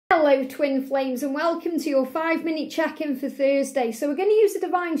Hello twin flames and welcome to your 5-minute check-in for Thursday. So we're going to use the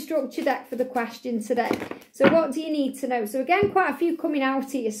Divine Structure deck for the question today. So what do you need to know? So again, quite a few coming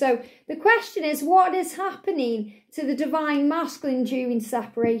out here. So the question is, what is happening to the Divine Masculine during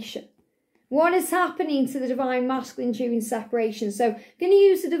separation? What is happening to the Divine Masculine during separation? So I'm going to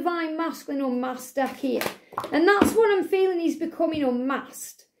use the Divine Masculine Unmasked deck here. And that's what I'm feeling, he's becoming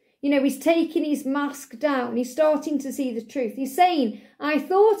unmasked. You know, he's taking his mask down. He's starting to see the truth. He's saying, I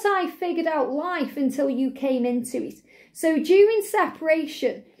thought I figured out life until you came into it. So during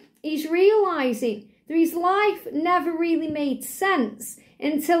separation, he's realising that his life never really made sense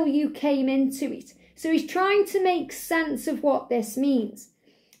until you came into it. So he's trying to make sense of what this means.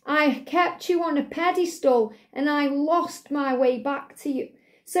 I kept you on a pedestal and I lost my way back to you.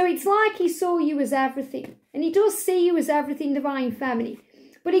 So it's like he saw you as everything. And he does see you as everything Divine Feminine.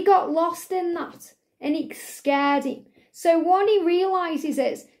 But he got lost in that and it scared him. So what he realises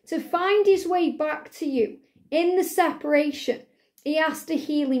is to find his way back to you in the separation, he has to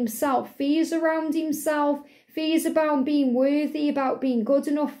heal himself. Fears around himself, fears about being worthy, about being good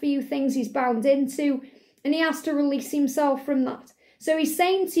enough for you, things he's bound into. And he has to release himself from that. So he's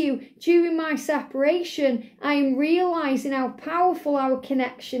saying to you, during my separation, I am realising how powerful our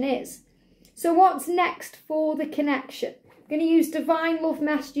connection is. So what's next for the connection? I'm going to use Divine Love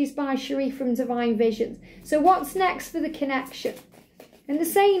Messages by Cherie from Divine Visions. So what's next for the connection? And the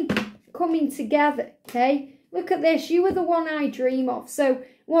same coming together, okay? Look at this. You are the one I dream of. So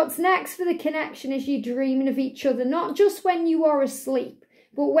what's next for the connection is you're dreaming of each other, not just when you are asleep,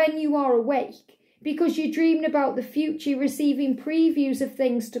 but when you are awake. Because you're dreaming about the future, receiving previews of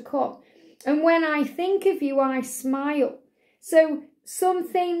things to come. And when I think of you, I smile. So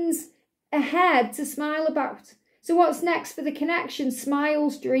something's ahead to smile about. So what's next for the connection?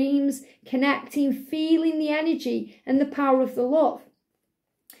 Smiles, dreams, connecting, feeling the energy and the power of the love.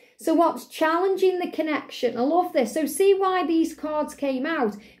 So what's challenging the connection? I love this. So see why these cards came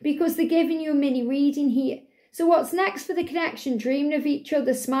out? Because they're giving you a mini reading here. So what's next for the connection? Dreaming of each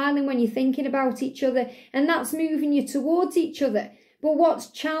other, smiling when you're thinking about each other, and that's moving you towards each other. But what's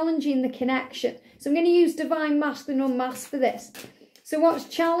challenging the connection? So I'm going to use Divine Masculine Unmasked for this. So what's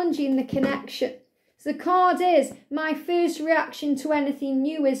challenging the connection? So the card is, my first reaction to anything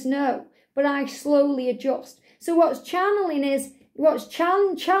new is no, but I slowly adjust. So what's challenging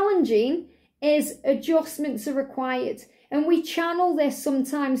is adjustments are required. And we channel this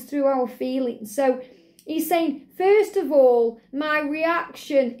sometimes through our feelings. So he's saying, first of all, my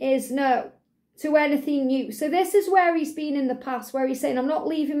reaction is no to anything new. So this is where he's been in the past, where he's saying, I'm not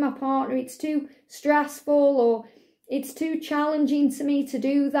leaving my partner. It's too stressful, or it's too challenging to me to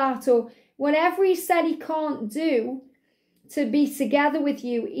do that, or whatever he said he can't do to be together with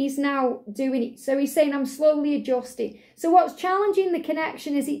you, he's now doing it. So he's saying, I'm slowly adjusting. So what's challenging the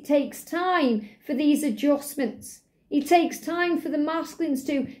connection is it takes time for these adjustments. It takes time for the masculines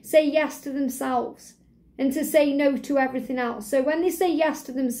to say yes to themselves and to say no to everything else. So when they say yes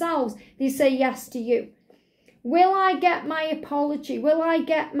to themselves, they say yes to you. Will I get my apology? Will I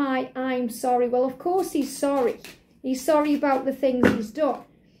get my I'm sorry? Well, of course he's sorry. He's sorry about the things he's done.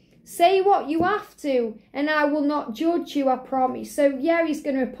 Say what you have to, and I will not judge you, I promise. So, yeah, he's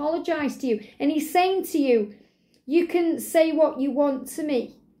going to apologise to you. And he's saying to you, you can say what you want to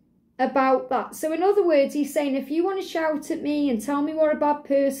me about that. So, in other words, he's saying, if you want to shout at me and tell me what a bad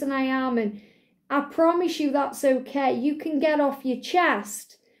person I am, and I promise you that's okay. You can get off your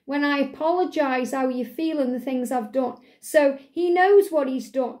chest when I apologise how you feel and the things I've done. So, he knows what he's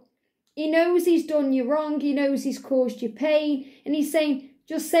done. He knows he's done you wrong. He knows he's caused you pain. And he's saying,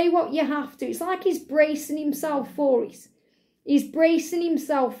 just say what you have to. It's like he's bracing himself for it. He's bracing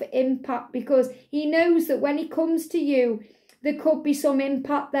himself for impact because he knows that when he comes to you, there could be some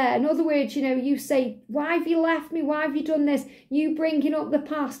impact there. In other words, you know, you say, why have you left me? Why have you done this? You bringing up the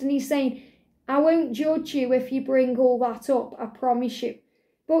past. And he's saying, I won't judge you if you bring all that up. I promise you.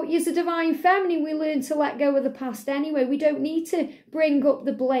 But as a Divine Feminine, we learn to let go of the past anyway. We don't need to bring up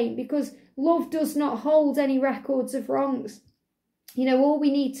the blame because love does not hold any records of wrongs. You know, all we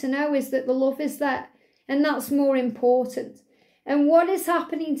need to know is that the love is there. And that's more important. And what is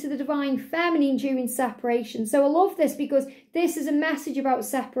happening to the Divine Feminine during separation? So I love this because this is a message about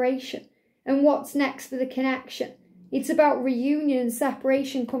separation. And what's next for the connection? It's about reunion and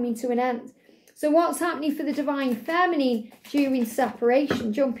separation coming to an end. So what's happening for the Divine Feminine during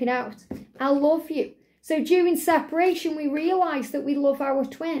separation? Jumping out. I love you. So during separation, we realise that we love our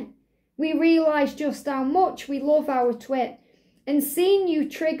twin. We realise just how much we love our twin. And seeing you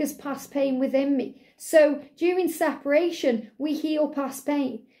triggers past pain within me. So during separation, we heal past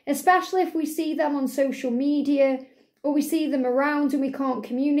pain. Especially if we see them on social media or we see them around and we can't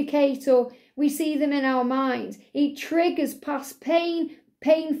communicate, or we see them in our mind. It triggers past pain,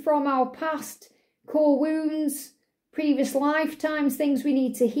 pain from our past, core wounds, previous lifetimes, things we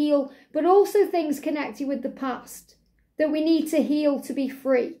need to heal, but also things connected with the past that we need to heal to be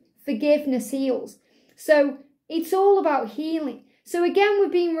free. Forgiveness heals. So it's all about healing. So again, we're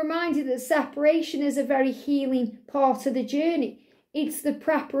being reminded that separation is a very healing part of the journey. It's the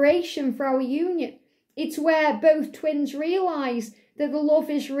preparation for our union. It's where both twins realise that the love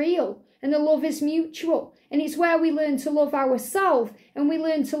is real and the love is mutual. And it's where we learn to love ourselves and we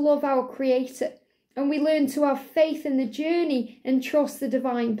learn to love our Creator. And we learn to have faith in the journey and trust the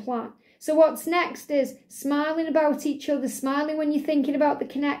divine plan. So what's next is smiling about each other, smiling when you're thinking about the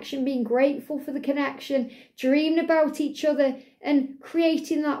connection, being grateful for the connection, dreaming about each other and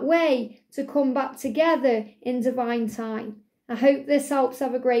creating that way to come back together in divine time. I hope this helps.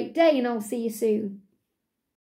 Have a great day and I'll see you soon.